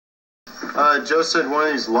Joe said one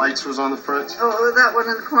of these lights was on the fritz. Oh, that one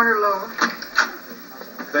in the corner low.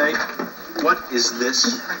 Faye, what is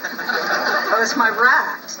this? Oh, it's my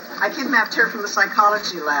rat. I kidnapped her from the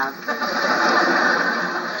psychology lab.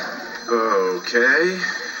 Okay.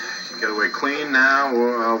 You get away clean now.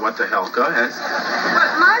 What the hell? Go ahead.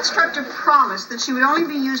 But my instructor promised that she would only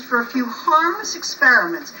be used for a few harmless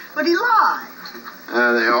experiments, but he lied.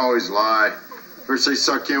 They always lie. First they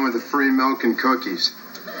suck you in with the free milk and cookies.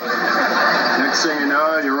 Next thing you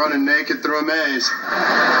know, you're running naked through a maze.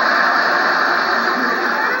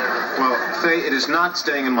 Well, Faye, it is not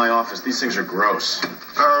staying in my office. These things are gross.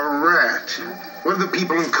 A rat. What do the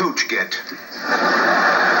people in Coach get?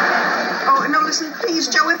 Oh, no, listen, please,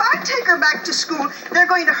 Joe, if I take her back to school, they're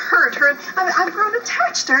going to hurt her. I've grown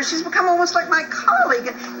attached to her. She's become almost like my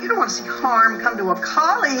colleague. You don't want to see harm come to a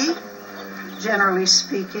colleague, generally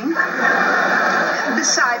speaking.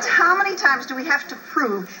 Besides, how many times do we have to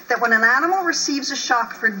prove that when an animal receives a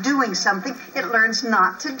shock for doing something, it learns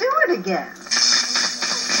not to do it again?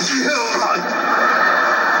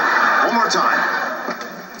 One more time.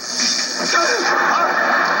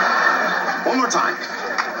 One more time.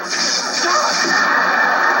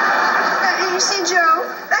 You see, Joe,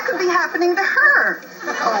 that could be happening to her.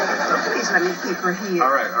 Oh, please let me keep her here.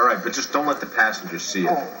 All right, but just don't let the passengers see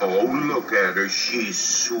it. Oh, look at her. She's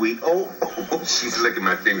sweet. Oh, she's licking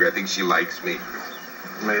my finger. I think she likes me.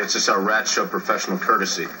 I mean, it's just how rats show professional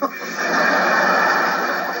courtesy.